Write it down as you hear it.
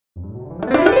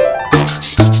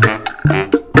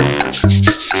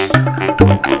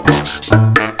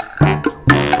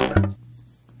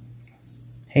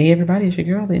Hey everybody, it's your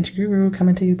girl, the Itchy Guru,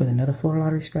 coming to you with another Fla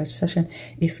Lottery scratch session.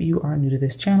 If you are new to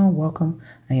this channel, welcome.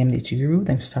 I am the Itchy Guru.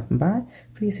 Thanks for stopping by.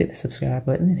 Please hit the subscribe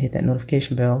button and hit that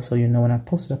notification bell so you'll know when I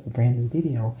posted up a brand new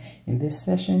video. In this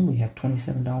session, we have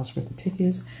 $27 worth of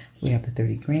tickets. We have the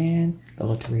 30 grand, the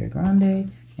Lottery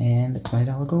Grande, and the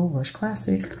 $20 Gold Rush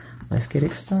Classic. Let's get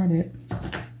it started.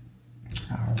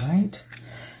 All right.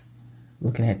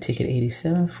 Looking at ticket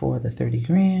 87 for the 30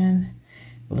 grand.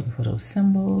 We're looking for those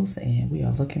symbols, and we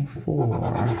are looking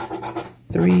for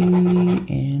 3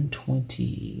 and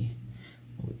 20.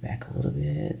 Move back a little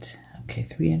bit. Okay,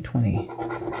 3 and 20.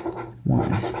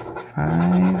 1,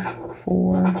 5,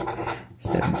 4,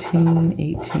 17,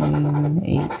 18,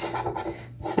 8,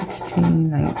 16,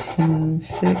 19,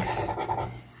 6,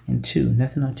 and 2.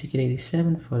 Nothing on ticket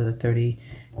 87 for the 30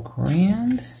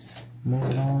 grand.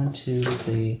 Moving on to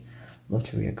the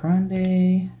Lottery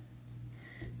Grande.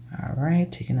 All right,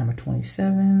 ticket number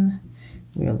 27.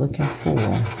 We are looking for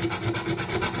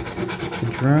the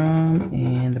drum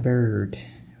and the bird.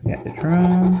 We got the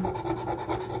drum,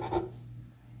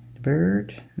 the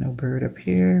bird, no bird up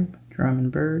here. Drum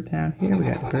and bird down here. We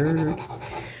got the bird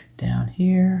down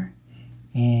here,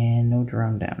 and no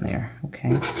drum down there. Okay.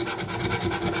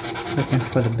 Looking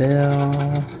for the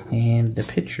bell and the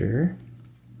pitcher.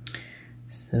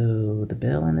 So the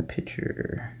bell and the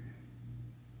pitcher.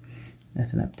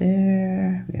 Nothing up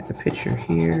there. We got the pitcher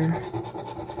here.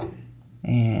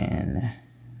 And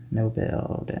no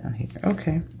bell down here.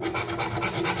 Okay.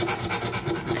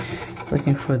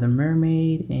 Looking for the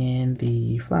mermaid and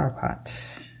the flower pot.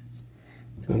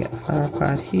 So we got the flower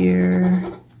pot here.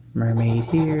 Mermaid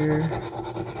here.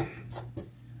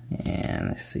 And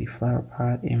let's see, flower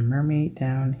pot and mermaid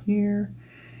down here.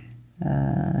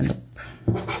 Nope.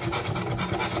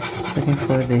 Looking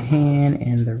for the hen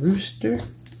and the rooster.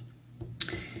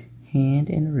 Hand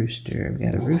and rooster. We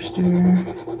got a rooster.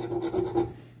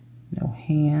 No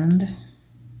hand.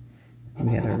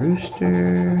 We got a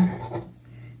rooster.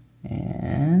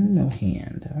 And no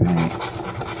hand. Alright.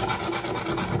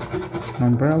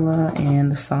 Umbrella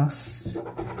and the saucepan.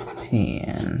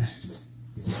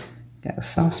 Got a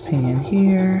saucepan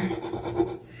here.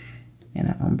 And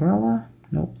an umbrella.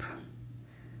 Nope.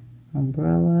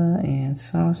 Umbrella and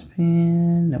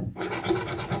saucepan. Nope.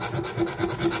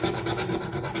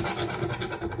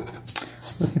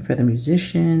 Looking for the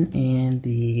musician and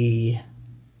the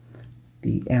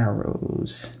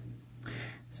arrows.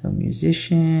 So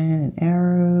musician and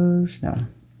arrows. No.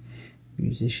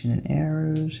 Musician and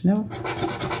arrows. No.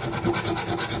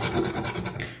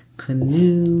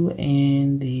 Canoe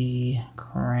and the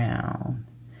crown.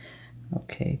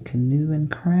 Okay, canoe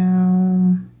and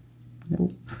crown.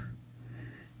 Nope.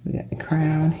 We got the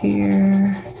crown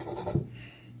here.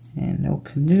 And no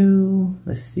canoe.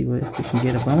 Let's see if we can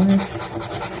get a bonus.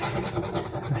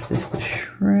 What's this? The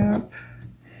shrimp.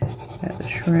 Got the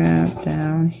shrimp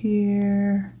down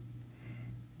here.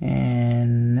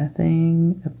 And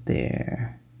nothing up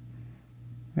there.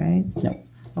 Right? No.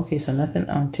 Okay, so nothing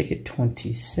on ticket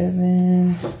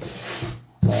 27.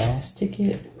 Last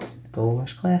ticket. Gold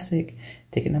Rush Classic.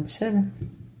 Ticket number 7.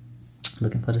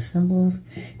 Looking for the symbols.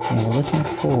 And we're looking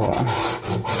for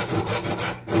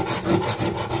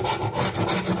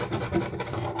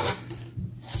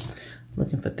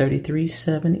looking for 33,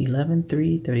 7, 11,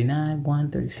 3, 39,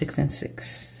 1, 36, and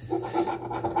 6.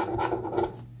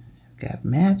 Got a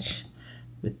match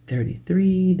with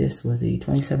 33. This was a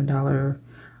 $27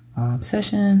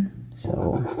 session.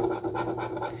 So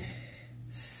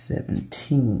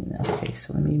 17. Okay,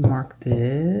 so let me mark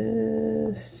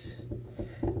this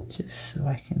just so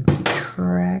I can keep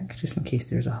track, just in case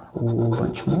there's a whole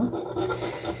bunch more.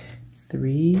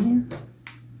 3.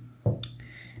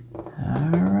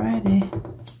 Alrighty.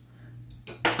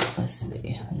 Let's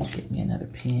see. Let me get me another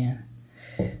pen.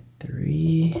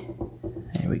 3.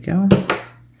 There we go.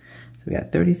 So we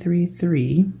got 33,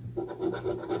 3,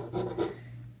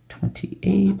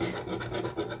 28,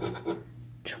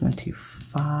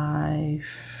 25,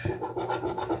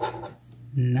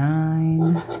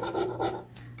 9,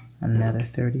 another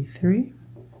 33.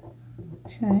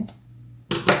 Okay.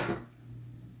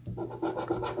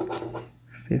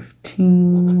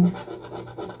 15,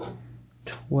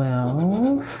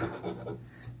 12,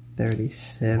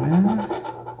 37,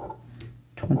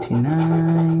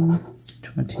 29,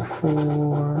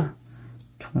 24,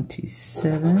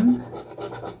 27,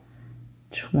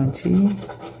 20,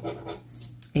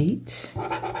 8,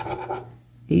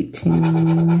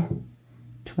 18,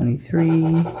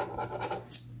 23,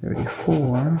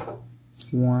 34,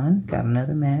 1, got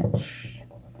another match.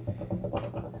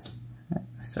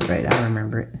 That's alright, I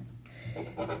remember it.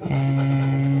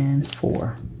 And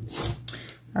 4.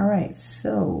 All right,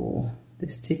 so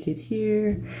this ticket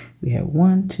here, we have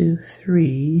 1, 2,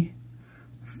 3,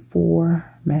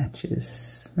 4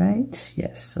 matches, right?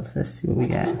 Yes, so let's see what we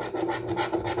got.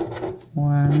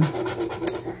 1,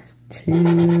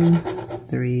 2,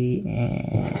 3,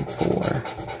 and 4.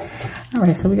 All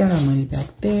right, so we got our money back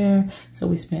there. So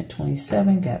we spent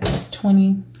 27, got back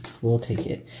 20. We'll take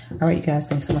it. All right, you guys,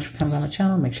 thanks so much for coming by my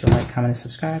channel. Make sure to like, comment, and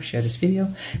subscribe. Share this video.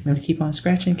 Remember to keep on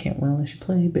scratching. Can't win unless you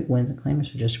play. Big wins and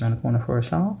claimers are just around the corner for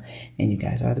us all. And you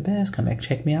guys are the best. Come back,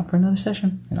 check me out for another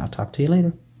session, and I'll talk to you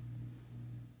later.